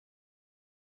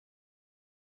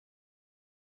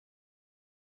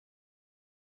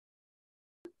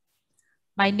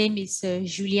My name is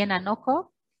Julienne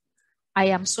Anoko. I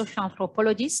am social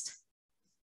anthropologist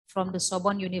from the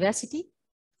Sorbonne University.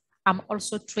 I'm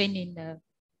also trained in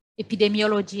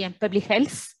epidemiology and public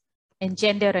health and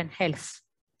gender and health.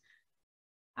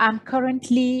 I'm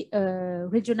currently a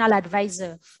regional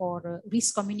advisor for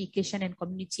risk communication and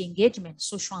community engagement,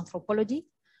 social anthropology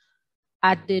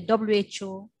at the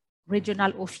WHO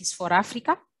Regional Office for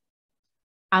Africa.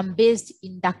 I'm based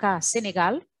in Dakar,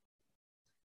 Senegal,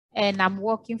 and I'm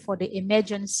working for the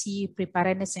Emergency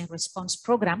Preparedness and Response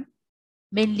Program,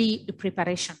 mainly the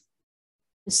preparation.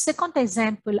 The second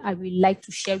example I would like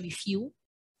to share with you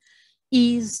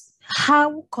is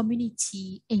how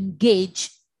community engage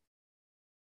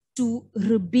to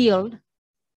rebuild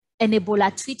an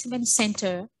Ebola treatment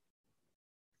center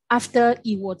after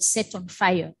it was set on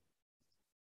fire.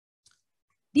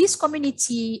 This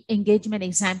community engagement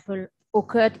example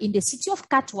occurred in the city of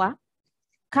Katwa.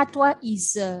 Katwa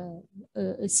is a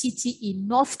city in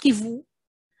North Kivu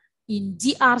in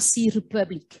DRC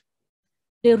Republic.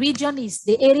 The region is,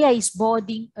 the area is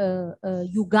bordering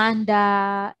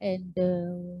Uganda and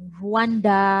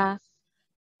Rwanda,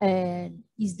 and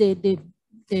is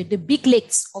the big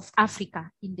lakes of Africa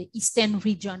in the eastern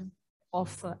region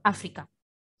of Africa.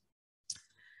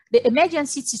 The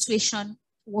emergency situation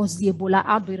was the Ebola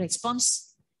outbreak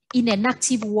response in an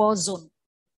active war zone.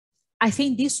 I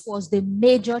think this was the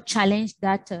major challenge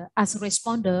that as a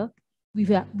responder, we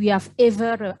have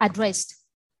ever addressed.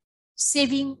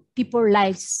 Saving people's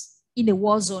lives in a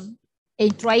war zone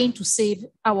and trying to save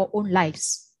our own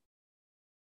lives.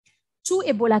 2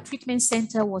 Ebola treatment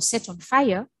centers were set on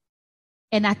fire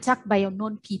and attacked by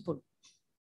unknown people.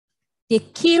 They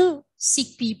killed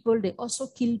sick people. They also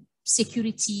killed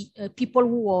security, people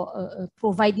who were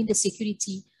providing the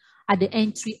security at the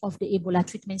entry of the Ebola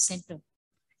treatment center.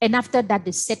 And after that,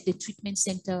 they set the treatment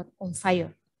center on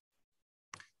fire.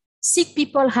 Sick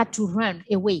people had to run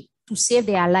away to save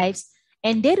their lives,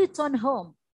 and they returned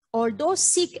home, although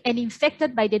sick and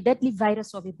infected by the deadly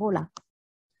virus of Ebola.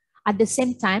 At the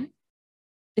same time,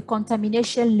 the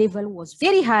contamination level was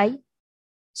very high,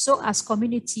 so as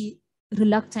community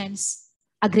reluctance,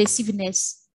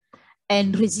 aggressiveness,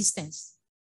 and resistance.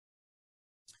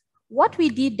 What we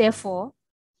did, therefore,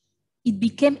 it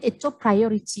became a top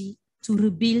priority to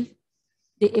rebuild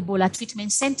the Ebola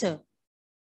treatment center,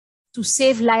 to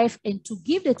save life and to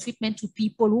give the treatment to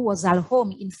people who was at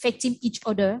home infecting each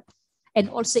other and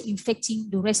also infecting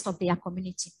the rest of their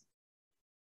community.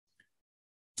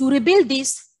 To rebuild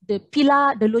this, the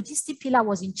logistic pillar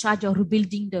was in charge of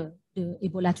rebuilding the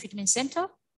Ebola treatment center.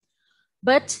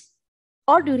 But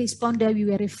all the responders, we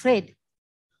were afraid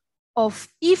of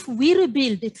if we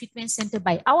rebuild the treatment center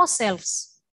by ourselves,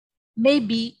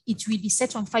 maybe it will be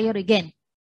set on fire again.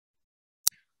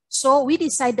 So we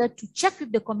decided to check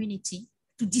with the community,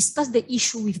 to discuss the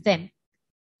issue with them,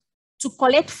 to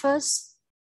collect first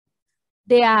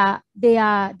their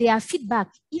feedback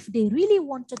if they really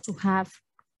wanted to have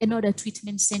another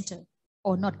treatment center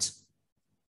or not.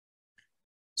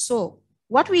 So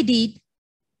what we did,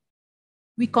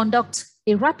 we conduct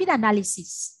a rapid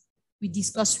analysis. We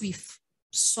discuss with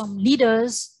some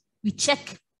leaders, we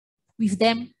check with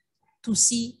them to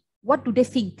see what do they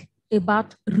think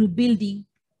about rebuilding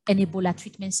an Ebola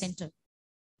treatment center.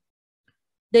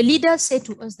 The leaders said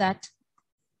to us that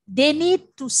they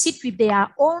need to sit with their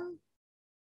own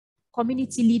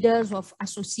community leaders of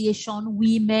association,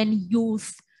 women,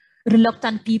 youth,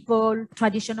 reluctant people,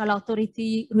 traditional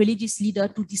authority, religious leader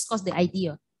to discuss the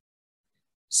idea.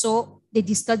 So they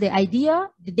discussed the idea.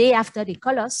 The day after they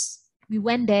called us, we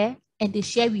went there and they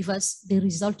shared with us the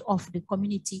result of the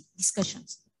community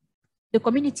discussions. The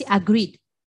community agreed,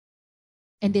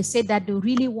 and they said that they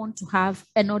really want to have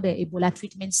another Ebola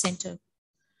treatment center.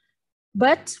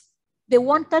 But they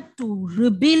wanted to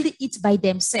rebuild it by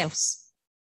themselves,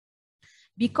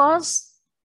 because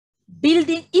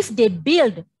if they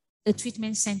build a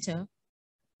treatment center,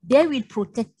 they will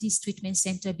protect this treatment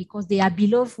center because their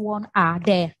beloved ones are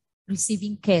there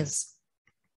receiving cares.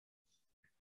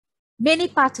 Many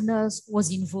partners was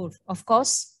involved, of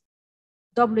course,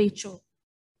 WHO,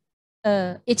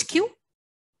 HQ,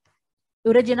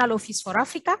 the Regional Office for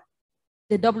Africa,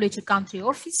 the WHO Country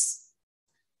Office,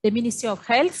 the Ministry of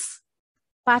Health,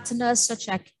 partners such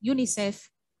as UNICEF,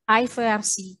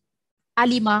 IFRC,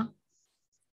 ALIMA,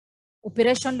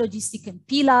 Operation Logistic and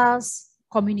Pillars,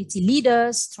 community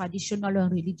leaders, traditional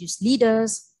and religious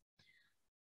leaders,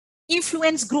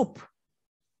 influence group,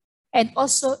 and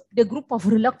also the group of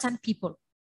reluctant people.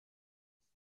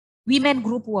 Women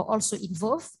group were also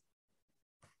involved,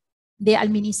 the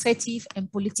administrative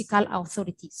and political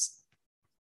authorities.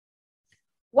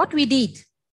 What we did,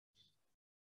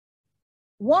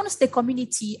 once the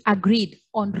community agreed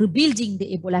on rebuilding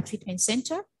the Ebola treatment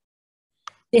center,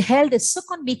 they held a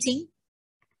second meeting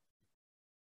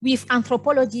with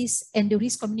anthropologists and the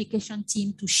risk communication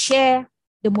team to share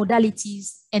the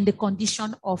modalities and the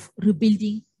condition of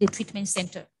rebuilding the treatment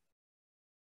center.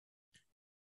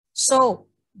 So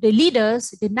the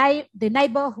leaders, the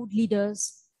neighborhood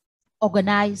leaders,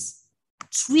 organized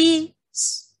 3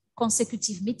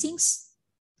 consecutive meetings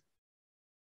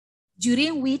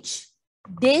during which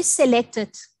they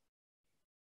selected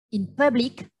in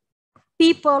public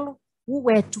people who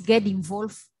were to get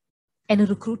involved and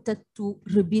recruited to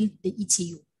rebuild the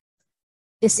ETU.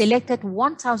 They selected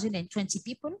 1,020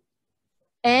 people,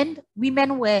 and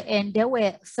there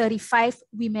were 35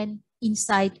 women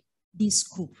inside this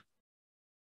group.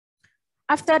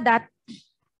 After that,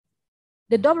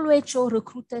 the WHO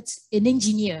recruited an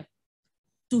engineer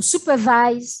to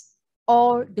supervise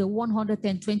all the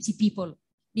 120 people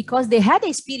because they had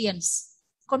experience.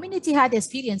 Community had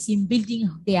experience in building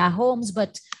their homes,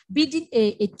 but building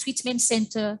a treatment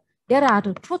center, there are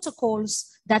the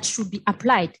protocols that should be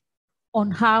applied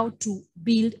on how to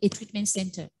build a treatment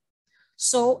center.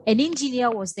 So an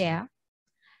engineer was there,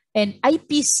 an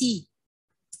IPC,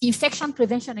 infection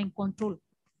prevention and control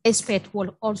expert, was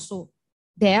also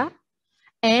there,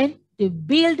 and they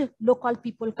build local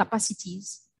people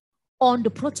capacities on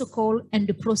the protocol and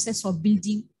the process of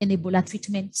building an Ebola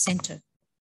treatment center.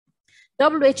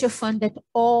 WHO funded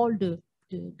all the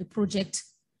project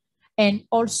and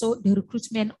also the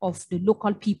recruitment of the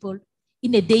local people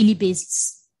in a daily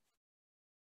basis.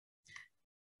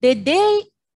 The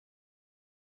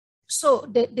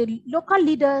local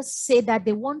leaders say that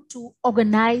they want to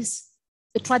organize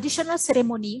a traditional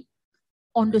ceremony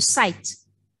on the site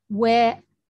where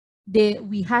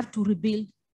we have to rebuild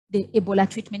the Ebola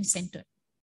treatment center.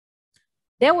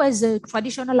 There was a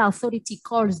traditional authority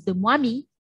called the Mwami.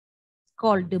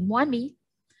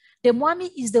 The Mwami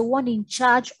is the one in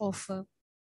charge of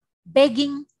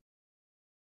begging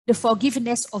the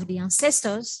forgiveness of the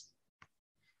ancestors.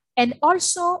 And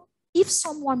also, if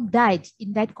someone died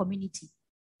in that community,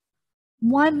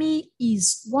 Mwami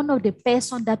is one of the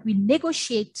persons that will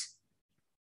negotiate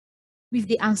with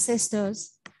the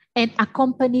ancestors and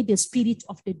accompany the spirit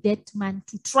of the dead man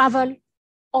to travel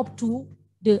up to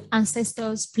the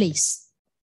ancestor's place.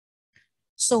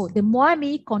 So the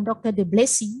Mwami conducted the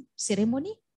blessing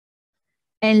ceremony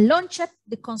and launched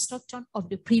the construction of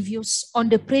the previous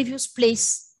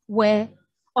place where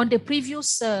the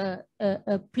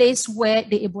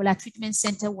Ebola treatment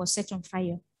center was set on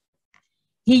fire.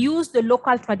 He used the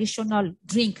local traditional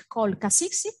drink called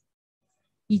kasiksi.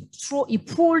 He threw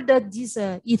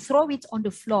it on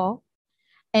the floor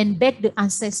and begged the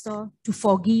ancestor to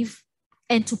forgive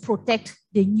and to protect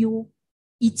the new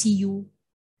ETU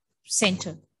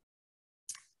center.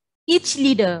 Each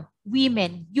leader,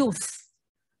 women, youth,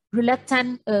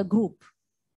 reluctant group,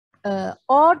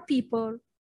 all people,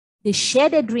 they share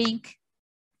the drink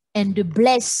and they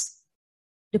bless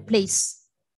the place.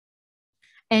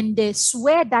 And they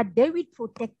swear that they will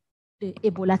protect the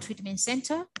Ebola treatment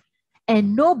center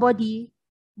and nobody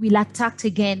will attack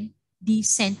again the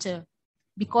center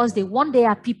because they want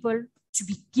their people to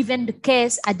be given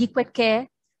the adequate care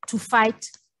to fight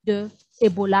the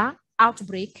Ebola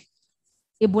outbreak,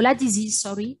 Ebola disease,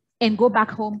 and go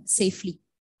back home safely.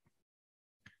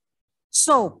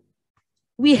 So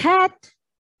we had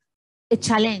a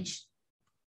challenge.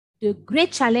 The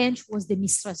great challenge was the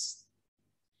mistrust.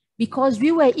 Because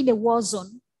we were in a war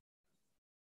zone,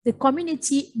 the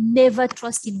community never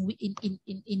trusted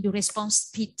in the response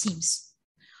teams.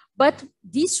 But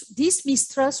this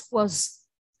mistrust was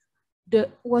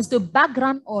the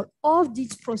background of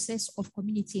this process of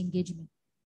community engagement.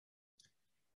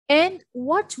 And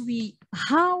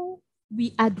how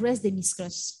we address the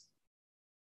mistrust.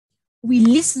 We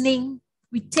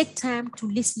take time to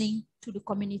listening to the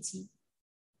community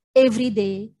every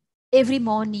day, every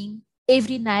morning,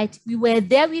 every night. We were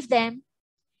there with them.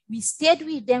 We stayed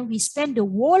with them. We spent the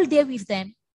whole day with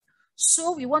them.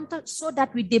 So that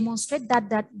we demonstrate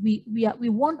that we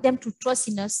want them to trust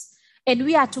in us, and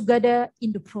we are together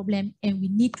in the problem, and we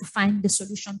need to find the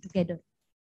solution together.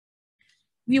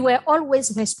 We were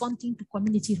always responding to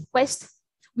community requests.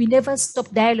 We never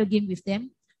stopped dialoguing with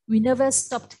them. We never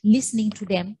stopped listening to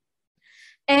them.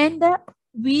 And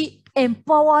we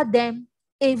empower them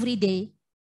every day,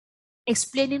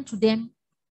 explaining to them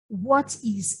what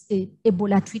is an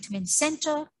Ebola treatment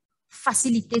center,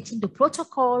 facilitating the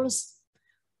protocols.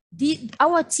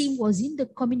 Our team was in the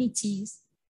communities,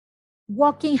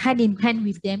 working hand in hand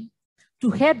with them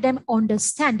to help them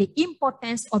understand the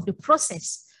importance of the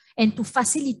process and to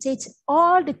facilitate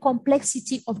all the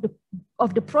complexity of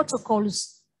the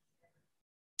protocols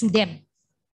to them.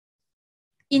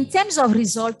 In terms of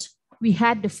result, we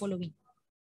had the following.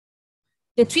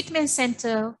 The treatment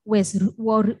center was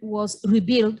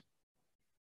rebuilt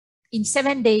in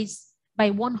 7 days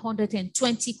by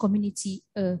 120 community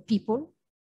people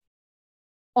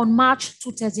on March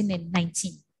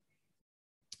 2019.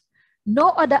 No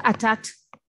other attacks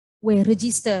were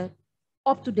registered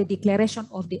up to the declaration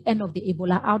of the end of the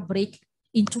Ebola outbreak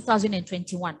in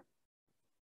 2021.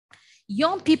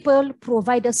 Young people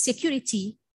provided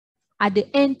security at the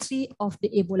entry of the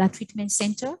Ebola treatment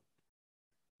center,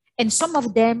 and some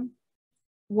of them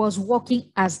was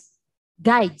working as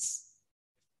guides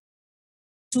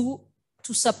to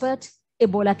support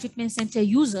Ebola treatment center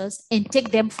users and take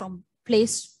them from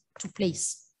place to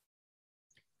place.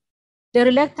 The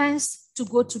reluctance to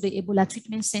go to the Ebola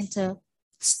treatment center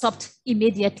stopped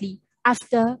immediately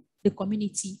after the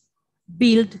community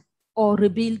built or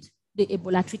rebuilt the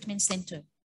Ebola treatment center.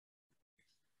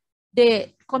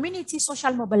 The community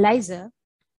social mobilizer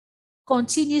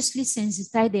continuously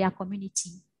sensitized their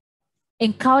community,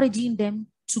 encouraging them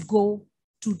to go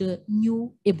to the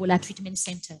new Ebola treatment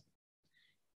center.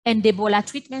 And the Ebola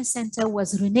treatment center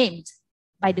was renamed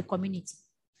by the community.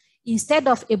 Instead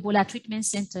of Ebola treatment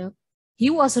center, he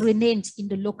was renamed in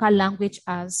the local language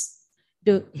as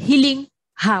the healing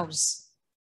house.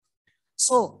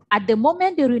 So at the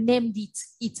moment they renamed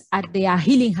it at their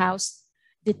healing house,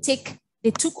 they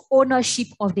took ownership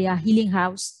of their healing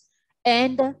house,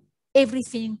 and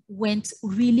everything went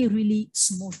really, really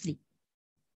smoothly.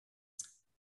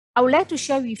 I would like to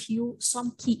share with you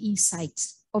some key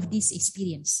insights of this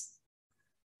experience.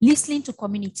 Listening to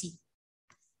community,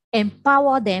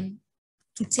 empower them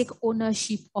to take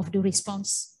ownership of the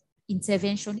response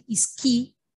intervention is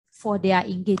key for their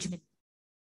engagement.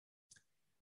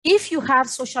 If you have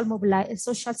social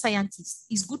scientists,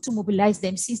 it's good to mobilize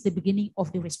them since the beginning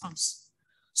of the response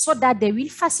so that they will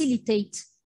facilitate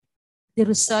the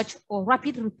research or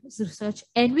rapid research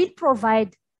and will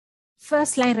provide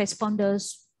first-line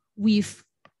responders with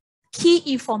key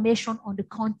information on the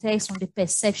context, on the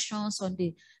perceptions, on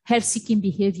the health-seeking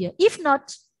behavior. If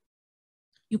not,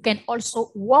 you can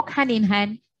also work hand in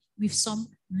hand with some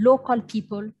local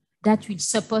people that will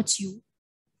support you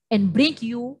and bring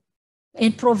you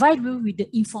and provide you with the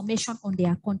information on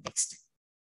their context.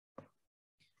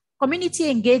 Community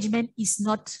engagement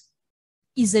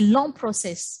is a long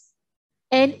process,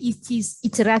 and it is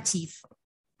iterative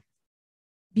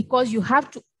because you have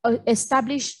to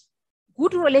establish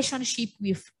good relationship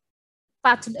with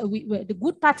the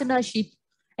good partnership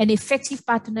and effective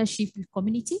partnership with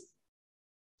community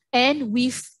and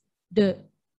with the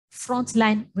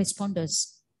frontline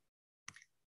responders.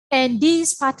 And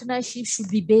these partnerships should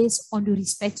be based on the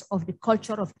respect of the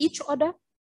culture of each other,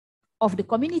 of the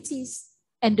communities,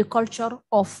 and the culture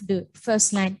of the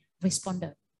first line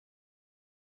responder.